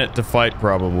 1 minute to fight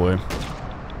probably.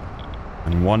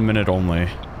 And 1 minute only.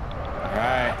 All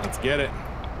right, let's get it.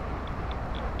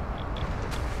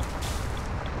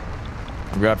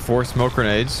 We've got 4 smoke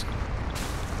grenades.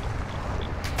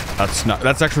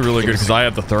 That's actually really good because I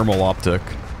have the thermal optic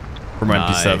for my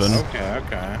Nice. MP7.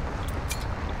 Okay.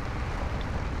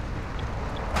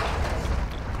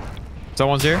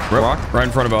 Someone's here. Rock right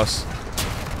in front of us.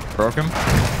 Broke him.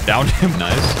 Downed him.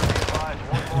 Nice. Advise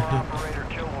one more operator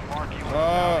kill will mark you.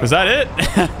 Oh, Was that it?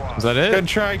 Was that it? good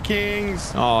try,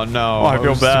 Kings. Oh no. Oh, I It feel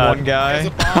was bad. One There's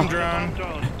guy. a bomb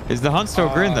drone. Is the hunt still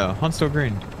green though? Hunt still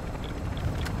green.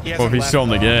 He Well, if hasn't he's still in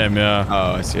the left, game, yeah.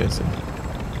 Oh, I see. I see. though.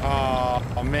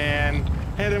 Oh, man.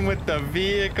 Hit him with the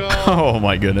vehicle. Oh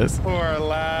my goodness. Poor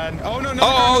lad. Oh, no, no.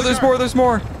 Oh, there's more. There's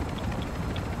more.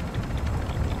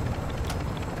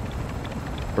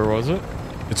 Where was it?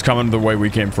 It's coming the way we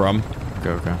came from. Okay,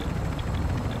 okay.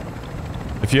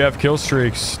 If you have kill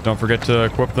streaks, don't forget to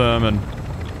equip them and...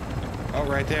 Oh,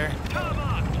 right there.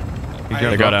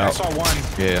 They got out. I saw one.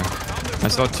 Yeah. I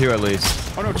saw 2 at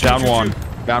least. Oh, no, two, Down two, one. two.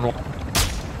 Down 1.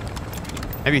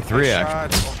 Maybe 3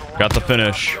 actually. Got the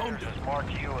finish. Mark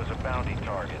you as a bounty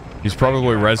target. He's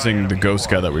probably rezzing the ghost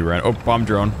guy that we ran. Oh, bomb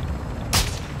drone.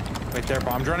 Wait, they're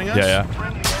bomb droning us? Yeah,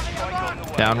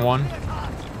 yeah. Down 1.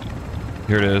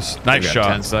 Here it is. Nice We got shot.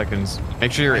 10 seconds.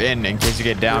 Make sure you're in case you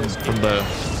get down from the...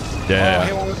 Oh, Yeah,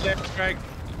 hit yeah. one with that strike.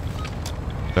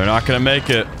 They're not gonna make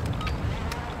it.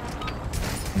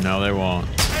 No, they won't.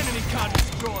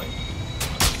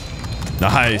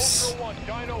 Nice.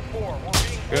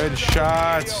 Good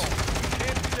shots.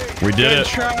 We did Good it.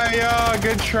 try, yo.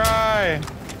 Good try.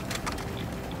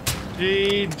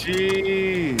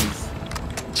 GG's.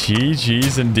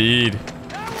 GG's indeed.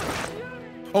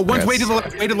 Oh, one's Yes. way to the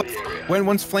left. Way to the left.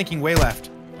 One's flanking way left.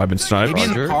 I've been sniped. Maybe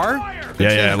in the Roger. car?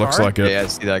 Yeah, yeah, it looks like it. Yeah, I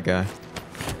see that guy.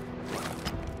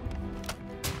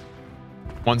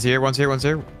 One's here, one's here, one's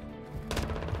here.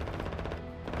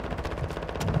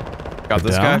 Got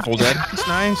this guy, down? full dead. That's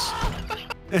nice.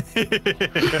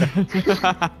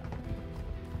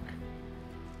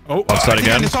 Oh, Offside I think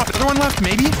I again. just saw another one left,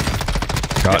 maybe?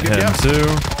 Got Yep, him yep, too.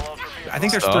 I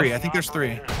think there's Stuff. 3. I think there's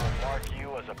 3. Mark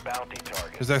you as a bounty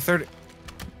target. Is there a third?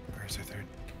 Where's their third?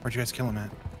 Where'd you guys kill him at?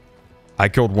 I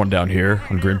killed one down here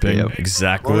on green ping. Yep.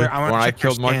 Exactly. Well, I wanna When I check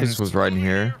their killed Marcus skins. was right in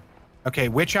here. Okay,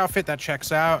 which outfit that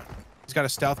checks out? He's got a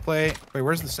stealth plate. Wait,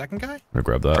 where's the second guy? I'm gonna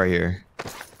grab that. Right here.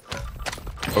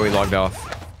 Oh, he logged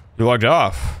off. You logged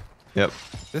off. Yep.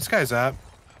 This guy's up.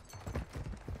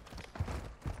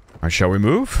 All right, shall we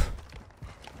move?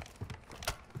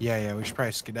 Yeah, we should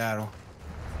probably skedaddle.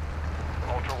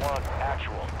 Ultra One,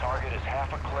 actual. Target is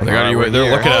half a click. They got Alright, you. we're They're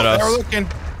here. looking at They're us. looking.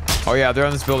 Oh yeah, they're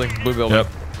on this building, blue building. Yep.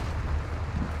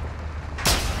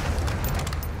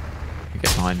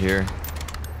 Get behind here.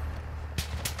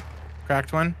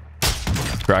 Cracked one.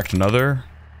 Cracked another.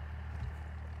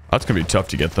 That's gonna be tough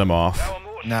to get them off.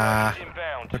 Nah.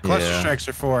 The cluster Yeah. strikes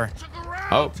are 4.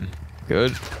 Oh,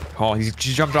 good. Oh, he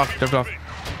jumped off, jumped off.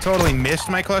 Totally missed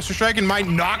my cluster strike and might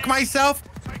knock myself.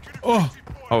 Oh.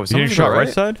 Oh, You someone need shot right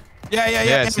side? Yeah.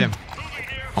 Yeah, it's him.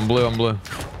 I'm blue, I'm blue.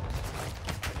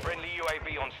 Friendly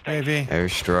UAV on station. Maybe.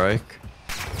 Airstrike.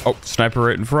 Oh, sniper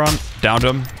right in front. Downed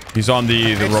him. He's on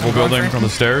the Okay, rubble some building contract. on the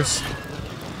stairs.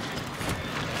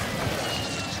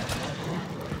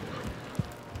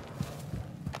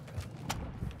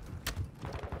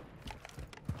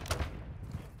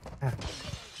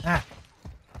 Ah.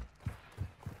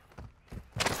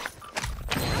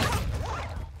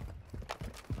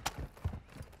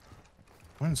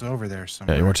 One's over there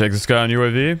somewhere. Yeah, you want to take this guy on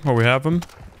UAV while we have him?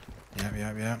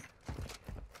 Yep.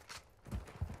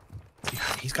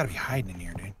 Yeah, he's got to be hiding in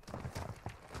here, dude.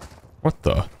 What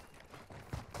the?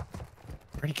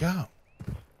 Where'd he go?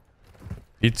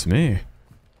 Beats me.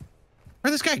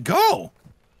 Where'd this guy go?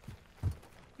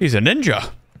 He's a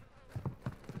ninja.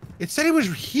 It said he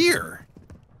was here.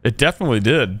 It definitely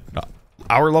did.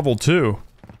 Our level 2.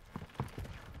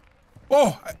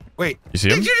 Oh, wait. You see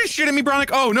him? Did you just shoot at me, Bronick?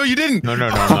 Oh, no, you didn't. No, I'm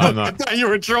I not. thought you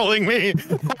were trolling me.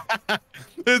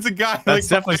 There's a guy. That's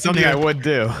definitely something I would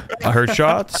do. I heard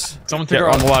shots. Someone took Yeah, her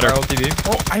on the ladder.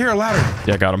 LTV. Oh, I hear a ladder.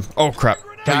 Yeah, got him. Oh, crap.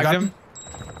 Tagged got him.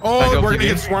 Oh, Back we're LTV. gonna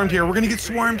get swarmed here. We're gonna get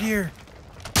swarmed here.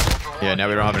 Yeah, now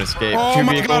we don't have an escape. Oh Two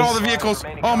my vehicles. god, all the vehicles.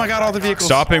 Oh my god, all the vehicles.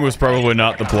 Stopping was probably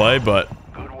not the play, but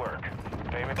Good work.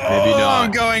 Payment Maybe Oh, not.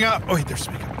 I'm going up. Oh, wait, there's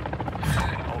somebody coming.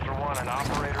 Ultra One, an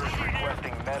operator is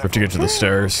requesting medical. we have to get to the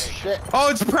stairs. Oh,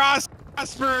 it's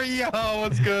Prosper. Yo,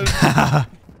 what's good?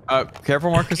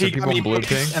 Careful, Marcus. He There's got people me in blue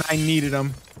plates, ping. and I needed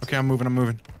them. Okay, I'm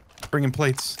moving. Bringing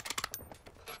plates.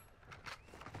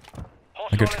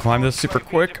 I get to climb this super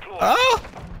quick.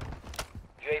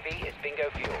 UAV is bingo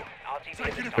fuel.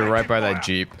 RTV They're right by that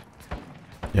jeep.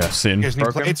 Yeah, You seen. guys need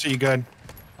Broken? plates? Are you good?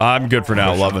 I'm good for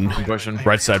now, 11. I'm pushing.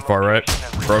 Right side, far right.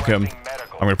 Broke him.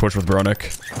 I'm gonna push with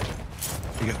Bronick.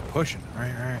 You guys are pushing. All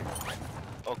right.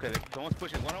 Okay, someone's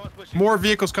pushing. One of us pushing. More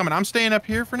vehicles coming. I'm staying up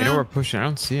here for I know now. we're pushing. I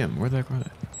don't see him. Where the heck are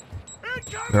they?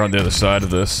 They're on the other side of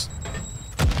this.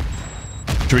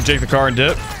 Should we take the car and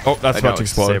dip? Oh, that's I about know, to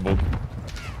it's explode. disabled.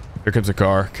 Here comes a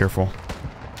car. Careful.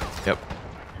 Yep.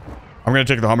 I'm gonna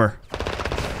take the Hummer.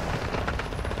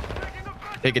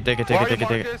 Take it. Take it.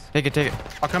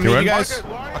 I'll come You meet you in? guys.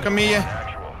 I'll come meet you.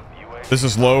 This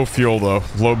is low fuel though.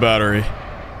 Low battery.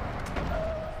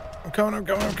 I'm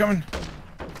coming.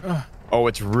 Oh,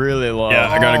 it's really low. Yeah,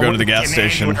 I gotta go to we're the gas getting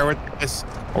station. anywhere with this.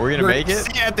 Are we gonna make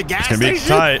it? Yeah, at the gas It's gonna be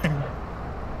station. tight.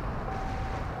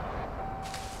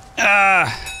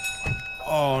 Ah.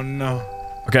 Oh no.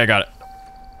 Okay, I got it.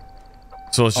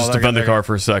 So let's just they're defend the good, car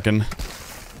for a second.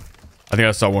 I think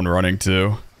I saw one running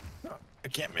too. I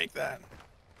can't make that.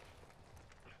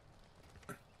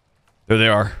 There they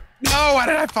are. No, why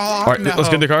did I fall off? All right, No. let's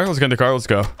get in the car. Let's get in the car. Let's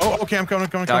go. Oh, okay, I'm coming.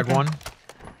 Tag one.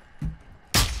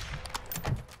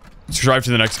 Let's drive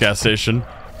to the next gas station.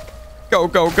 Go,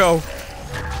 go, go.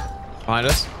 Behind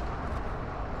us.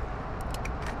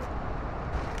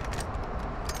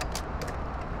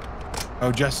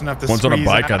 Oh, just enough to One's on a squeeze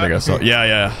bike, I think I out. saw. Yeah,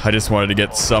 yeah. I just wanted to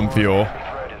get some fuel.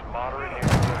 Threat is moderate near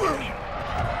the location.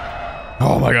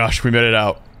 Oh my gosh, we made it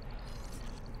out.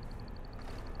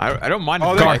 I don't mind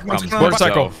Oh, if there- the bike what's comes. going on?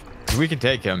 Motorcycle. We can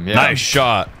take him. Yeah. Nice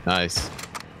shot. Nice.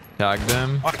 Tag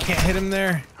them. Oh, I can't hit him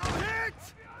there.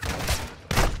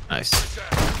 Nice.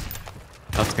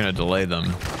 That's gonna delay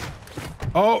them.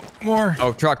 Oh, more.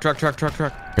 Oh, truck. Got him in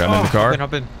the Hop car. in,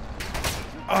 hop in.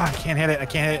 Oh, I can't hit it.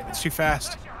 It's too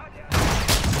fast.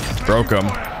 Broke him.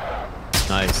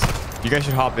 Nice. You guys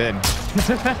should hop in.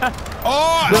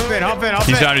 Oh, Hop in.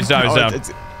 He's down, he's down, he's down.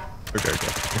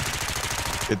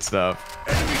 Okay. Good stuff.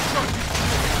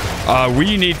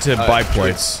 We need to buy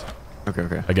plates.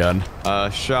 Okay. Again.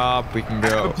 Shop. We can a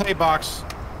go. play box.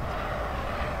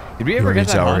 Did we ever get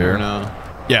that tower hunt here. or no?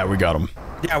 Yeah, we got him.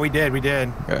 Yeah, we did. Okay.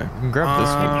 We can grab this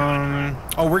one.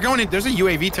 Oh, we're going in. There's a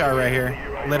UAV tower right here,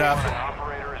 lit up.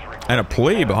 And a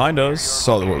plea behind us.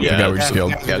 Saw the guy we just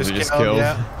killed. Guys we just killed.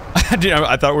 Yeah. Dude,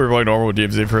 I thought we were playing normal with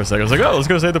DMZ for a second. I was like, oh, let's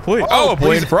go save the plea. Oh, a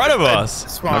plea in front of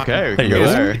us. Spawn. Okay, we There can you go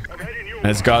go. there. And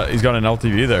he's got an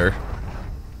LTV there.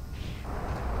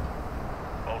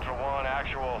 Ultra One,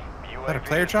 actual. Is that a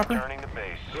player chopper? Returning to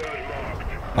base.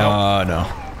 No.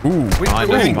 Ooh. Behind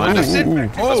us, Wait, behind us. ooh, ooh.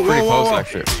 That's Oh, pretty whoa, close, whoa.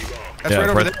 actually. That's Yeah, right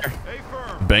over right- there.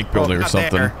 Bank building or Not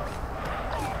something. there.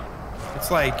 It's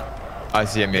like I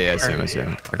see him. Yeah, I see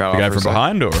him. I got The guy off for from a sec.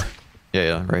 behind, or? Yeah,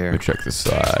 right Let me here. check this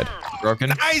side. Broken.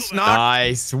 nice knock.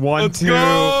 Nice. 1, Let's 2.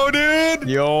 go, dude.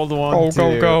 The old 1, Go,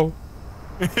 2. go,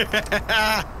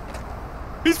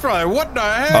 He's probably what the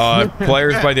heck? go.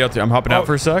 Players by the LTV. I'm hopping out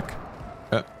for a sec.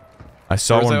 I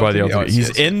saw Where's one the by the LTV? Oh, I LTV. see He's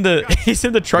it.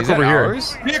 in the truck Is that over here.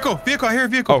 ours? Vehicle. I hear a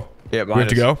vehicle. Oh, Yeah, we have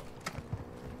to go.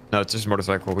 No, it's just a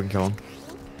motorcycle. We can kill him.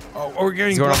 Oh, we're getting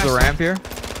He's going off the blasted. ramp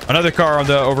here. Another car on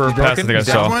the overpass. I broken? think I Is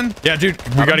that saw. one? Yeah, dude,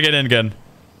 we gotta get in again.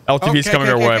 LTV's Okay, coming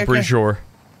our okay, way. okay, I'm pretty okay. sure.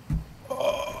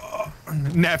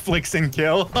 Netflix and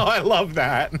kill. Oh, I love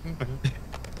that.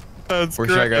 That's Where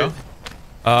should I go?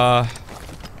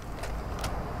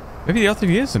 Maybe the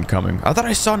LTV isn't coming. I thought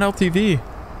I saw an LTV.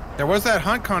 There was that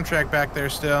hunt contract back there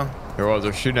still. There was.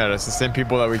 They're shooting at us. The same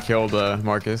people that we killed,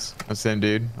 Marcus. The same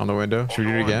dude on the window. Should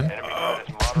we do it again? Enemy threat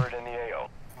is moderate in the AO.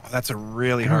 Oh, that's a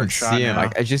really I don't hard shot see him. now.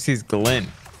 I just see his glint.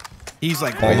 He's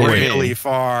like All the way really in.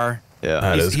 far. Yeah.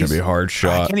 That is gonna be a hard I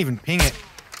shot. can't even ping it.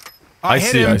 Oh, I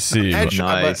hit see, him. I see, but- Headshot,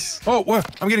 but- Nice. Oh, whoa.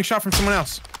 I'm getting shot from someone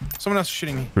else. Someone else is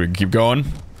shooting me. We can keep going.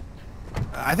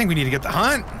 I think we need to get the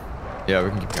hunt. Yeah, we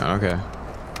can keep going. Okay.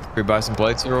 Can we buy some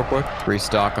plates here real quick?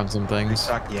 Restock on some things.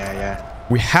 Yeah.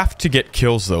 We have to get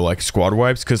kills though, like squad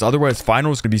wipes, because otherwise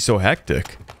finals could be so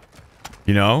hectic.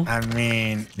 You know? I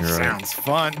mean, You're right. sounds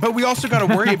fun. But we also got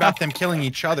to worry about them killing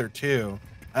each other too.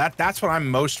 That's what I'm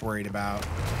most worried about.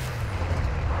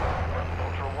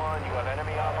 Ultra One, you have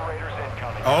enemy operators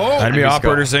incoming. Oh, Enemy Enemy's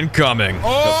operators incoming.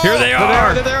 Oh! Here they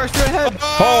are. There they are. Straight ahead.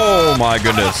 Oh my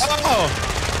goodness. Oh,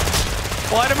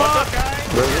 Light him up.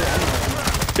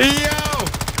 yo!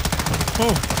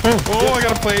 Oh, I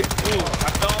got a plate.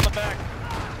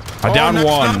 I down nice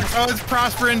one. knock. Oh, it's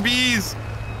prospering bees.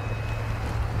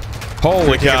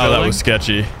 Holy take a cow, that building? was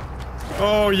sketchy.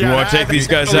 Oh, yeah. You want to take these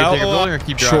guys Can we out? take a building or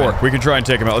keep Sure, driving? we can try and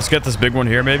take them out. Let's get this big one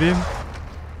here, maybe.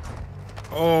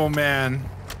 Oh, man.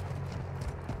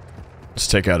 Let's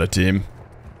take out a team.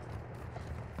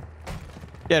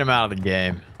 Get him out of the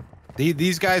game.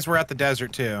 These guys were at the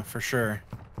desert too, for sure.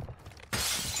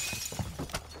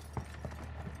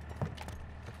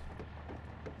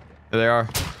 There they are.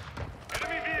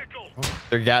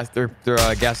 They're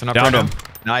gassing up Downed right him.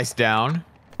 now. Nice down.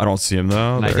 I don't see him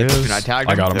though. Can I There hit he him? is. Can I tag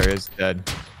him? I got him. There he is.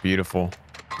 Dead. Beautiful.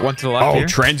 One to the left Oh, here.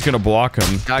 train's gonna block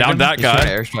him. Tagged Down him. that He's trying to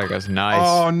guy. airstrike us. Nice.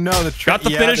 Oh no, the Got the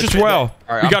finish as well.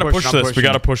 All right, We I'm gotta push pushing, I'm this. We pushing.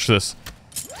 gotta push this.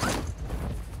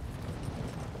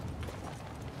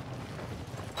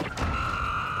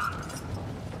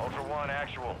 Ultra One,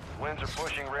 actual. Winds are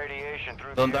pushing radiation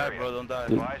through Don't the die, area. bro. Don't die.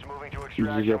 Advise moving to You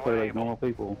extraction just gotta play when like able. normal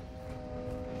people.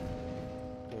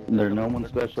 They're no one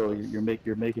special. You're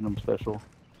making them special.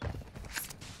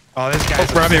 Oh, this guy's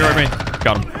Grab me.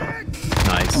 Got him.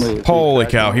 Nice. Wait, Holy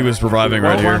cow, he was reviving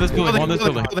right One here. on this building, one on this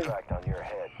building. Extract on your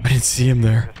head. I didn't see him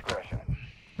there. Discretion.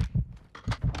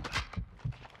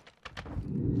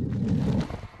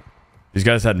 These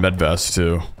guys had med vests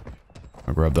too.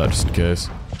 I'll grab that just in case.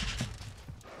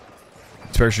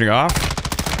 It's parachuting off.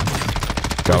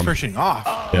 Got him. Pushing off.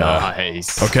 Yeah.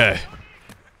 Nice. Okay.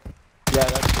 Yeah,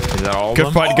 that's good. Is that all of Good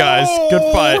them? fight, guys.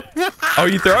 Good fight. Oh,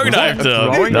 you throwing knifed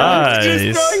him. throwing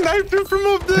Nice. Throwing knifed him from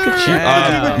up there.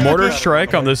 Yeah. Mortar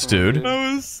strike on this dude.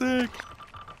 That was sick.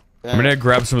 I'm gonna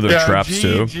grab some of their traps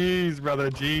too. GG's, brother.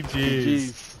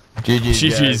 GG's.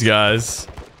 GG's, guys.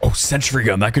 Oh, sentry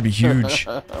gun. That could be huge.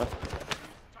 I'm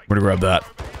gonna grab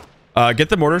that. Get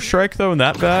the mortar strike though in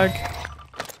that bag.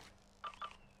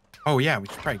 Oh yeah, we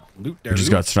should probably loot there. We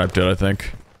just got sniped at, I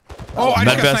think. Oh, I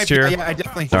Med just got vest sniped. here. Yeah, I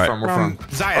definitely. All right. From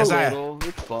Zaya, A Zaya. little,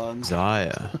 it's fun.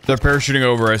 Zaya. They're parachuting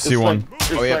over. I see one.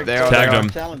 Oh, yeah, they are. Tagged him.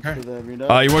 Challenge for them, you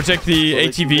know? You want to take the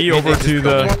ATV over to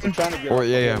the... Or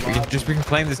yeah, we can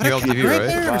claim this new LTV, Right right?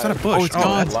 there? Or is that a bush? Oh, it's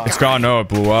gone. It's gone. No, it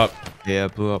blew up. Yeah,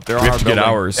 it blew up. There We have are to get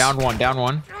building. ours. Down one, down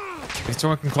one. If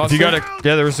someone can cluster. If you got a...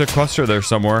 Yeah, there was a cluster there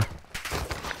somewhere.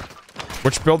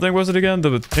 Which building was it again?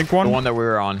 The pink one? The one that we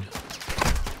were on.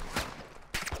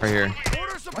 Right here.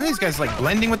 Why are these guys like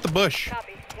blending with the bush?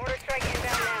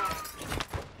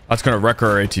 That's gonna wreck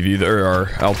our ATV there, or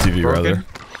LTV rather.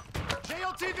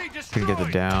 Can get the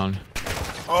down.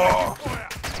 Oh,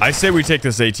 I say we take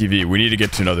this ATV. We need to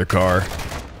get to another car.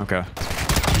 Okay.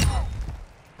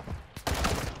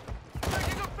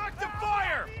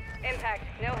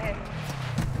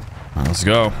 Let's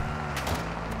go.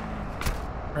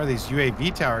 where are these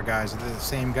UAV tower guys? Are they the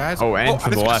same guys? Oh, and to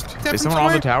the this left. guy's Is stepping someone on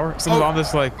the forward. tower? Someone's on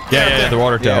this like. Yeah, the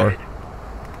water Yeah. tower.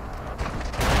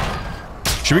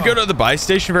 Should we go to the buy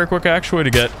station very quick, actually, to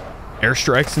get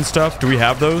airstrikes and stuff? Do we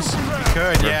have those?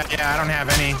 Good, yeah, I don't have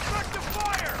any.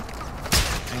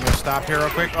 I'm gonna stop here real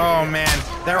quick. Oh man,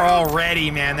 they're all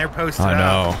ready, man. They're posted I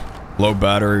up. know. Low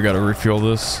battery. Got to refuel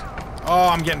this. Oh,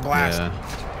 I'm getting blasted. Yeah.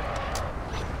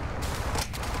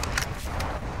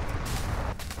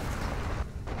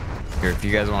 Here, if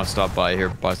you guys want to stop by here,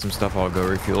 buy some stuff, I'll go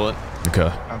refuel it. Okay.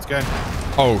 Sounds good.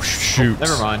 Oh shoot.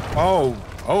 Never mind. Oh.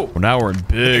 Well, now we're in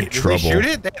big Did trouble. they shoot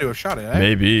it? They had to have shot it, eh?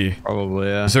 Maybe. Probably,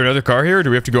 yeah. Is there another car here, or do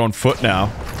we have to go on foot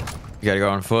now? You gotta go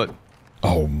on foot.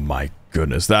 Oh my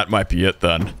goodness, that might be it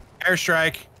then.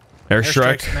 Airstrike.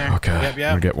 Airstrike? Airstrike's in there. Okay, Yep, I'm yep.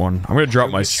 gonna get one. I'm gonna drop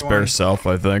Go my get you spare one. self,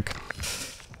 I think.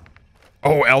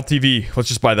 Oh, LTV. Let's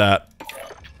just buy that.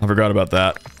 I forgot about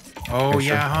that. Oh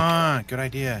yeah, huh? Good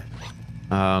idea.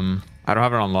 I don't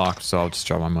have it unlocked, so I'll just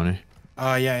drop my money.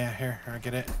 Yeah. Here, I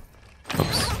get it.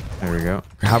 Oops. There we go.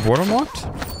 Have what unlocked?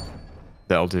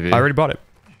 The LTV. I already bought it.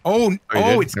 Oh, you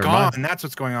oh, did? it's Never gone. mind. That's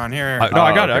what's going on here. No,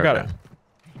 I got it. okay, I got okay. it.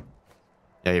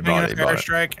 Yeah, you Bring bought in it. an You bought it.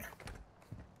 airstrike.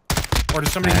 Or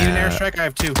does somebody need an airstrike? I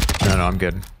have two. No, I'm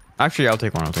good. Actually, I'll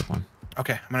take one. I'll take one.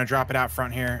 Okay, I'm gonna drop it out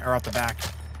front here, or out the back.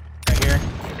 Right here.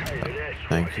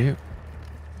 Thank you.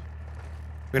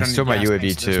 We don't Still need my gas UAV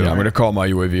tanks this too. Yeah, I'm gonna call my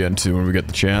UAV in too when we get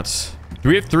the chance. Do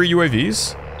we have 3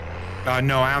 UAVs?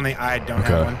 No, I don't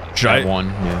have Okay. one. Should I I? have one.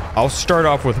 Yeah. I'll start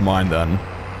off with mine then.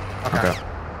 Okay.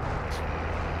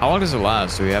 How long does it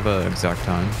last? Do we have an exact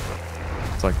time?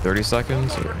 It's like 30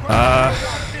 seconds. Or...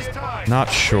 Not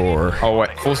sure. Oh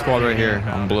wait, full squad right here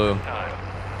on blue.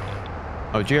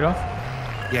 Oh, did you get off?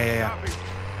 Yeah.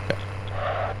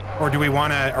 Or do we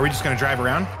wanna? Are we just gonna drive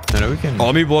around? No, we can. Oh,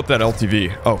 let me blow up that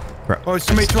LTV. Oh, crap. Oh,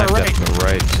 somebody to our Sniped right. at the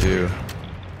right too.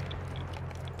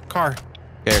 Car.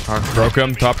 Yeah, car. Broke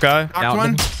him. Top guy. Knocked Down.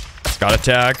 one. Got a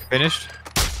tag. Finished.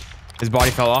 His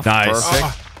body fell off. Nice.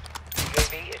 Perfect.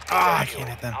 I can't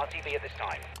hit them.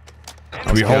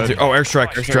 We hold it. Oh,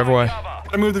 airstrike. Drive away.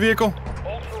 Gotta move the vehicle.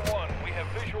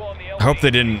 I hope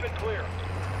they didn't.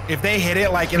 If they hit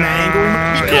it like in the angle,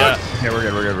 Yeah. Yeah, we're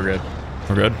good. We're good. We're good.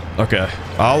 We're good? Okay.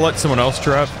 I'll let someone else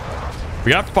drive.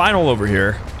 We got final over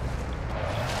here.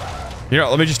 You know,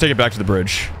 let me just take it back to the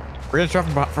bridge. We're gonna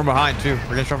drop from behind too.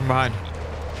 We're gonna drop from behind,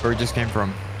 where we just came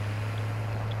from.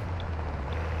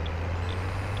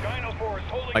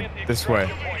 Like this way.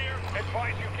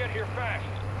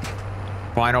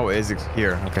 Final is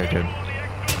here. Okay, good.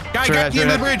 guy Sure, got sure, in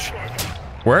the sure. bridge.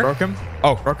 Where? Broke him.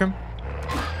 Oh. Broke him.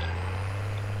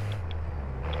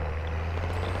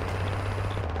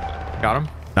 Got him.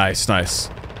 Nice, nice.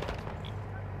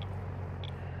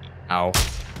 Ow.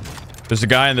 There's a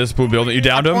guy in this blue building. You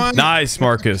downed him? One. Nice,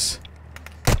 Marcus.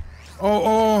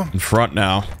 Oh. In front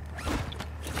now.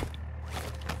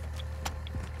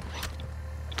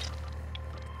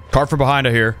 Car from behind,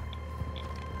 I hear.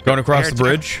 Going across the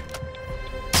bridge.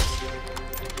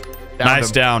 Downed Nice,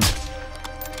 him. down.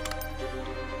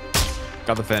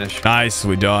 Got the finish.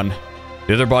 Nicely done.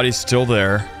 The other body's still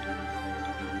there.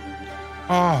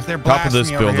 Oh, they're Top of blasting this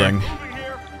me over building.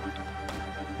 here.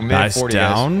 We made it Nice 40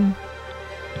 guys. down.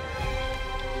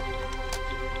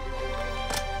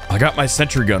 I got my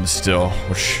sentry gun still,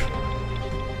 which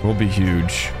will be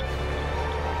huge.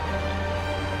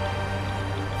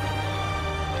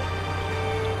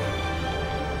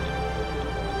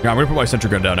 Yeah, I'm gonna put my sentry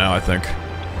gun down now, I think.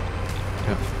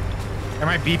 There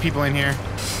might be people in here.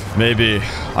 Maybe.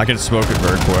 I can smoke it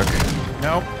very quick.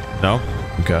 Nope. No?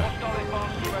 Okay.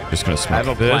 Just gonna smoke I have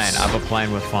a this. plan. I have a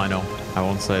plan with Final. I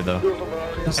won't say though.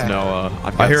 Just Okay. know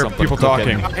I've I got hear something people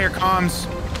cooking. talking. Oh, here comes.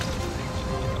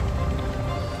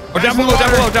 Oh, down below, down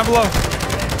below, down below.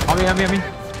 On me.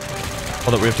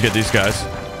 Hold up, we have to get these guys.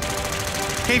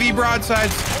 KV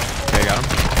broadsides. Okay, got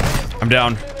him. I'm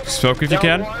down. Smoke if you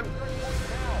can.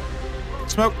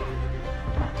 Smoke.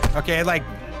 Okay, it like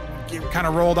kind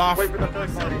of rolled off.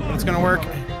 It's gonna work.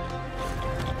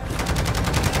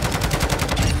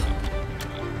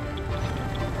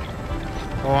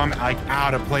 Oh, I'm like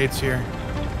out of plates here.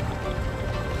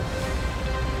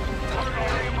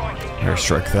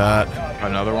 Airstrike that.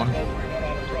 Another one.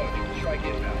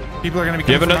 People are gonna be.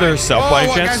 Do you have coming from another behind. self by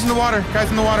any chance? Guys in the water. Guys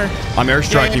in the water. I'm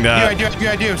airstriking that.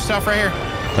 I do. Stuff right here.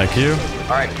 Thank you.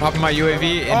 All right, popping my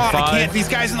UAV in Oh, 5. I can't. These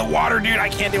guys in the water, dude. I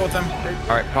can't deal with them.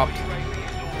 All right, popped.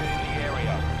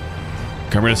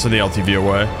 Okay, I'm gonna send the LTV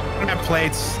away. I don't have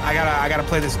plates. I gotta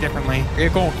play this differently.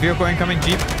 Vehicle incoming.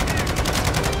 Jeep.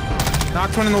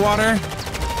 Knocked one in the water.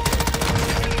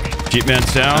 Jeep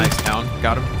man's down. Nice, down.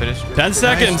 Got him. Finished. 10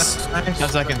 seconds. Nice. 10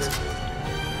 seconds.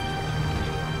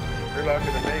 We're not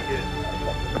gonna make it.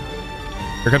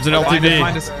 Here comes an Find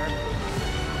LTV. us.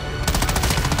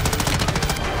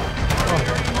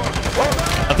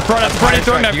 At the front, he's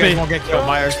throwing at You guys me. won't get killed.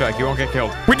 My airstrike. You won't get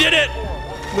killed. We did it.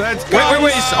 Let's go.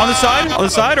 Wait. On the side? On the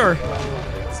side or?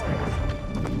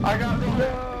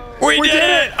 We did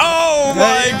it. Oh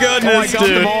my goodness, I got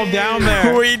dude. them all down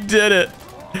there. We did it.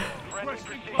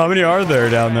 How many are there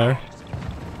down there?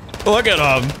 Look at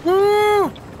them.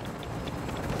 Woo!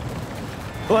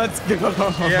 Let's go.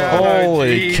 Yeah,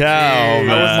 Holy cow, That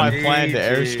was my man. plan to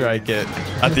airstrike it.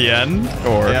 At the end?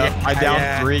 Or? Yeah, I downed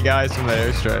Yeah. 3 guys from the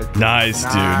airstrike. Nice,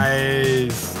 dude.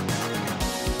 Nice.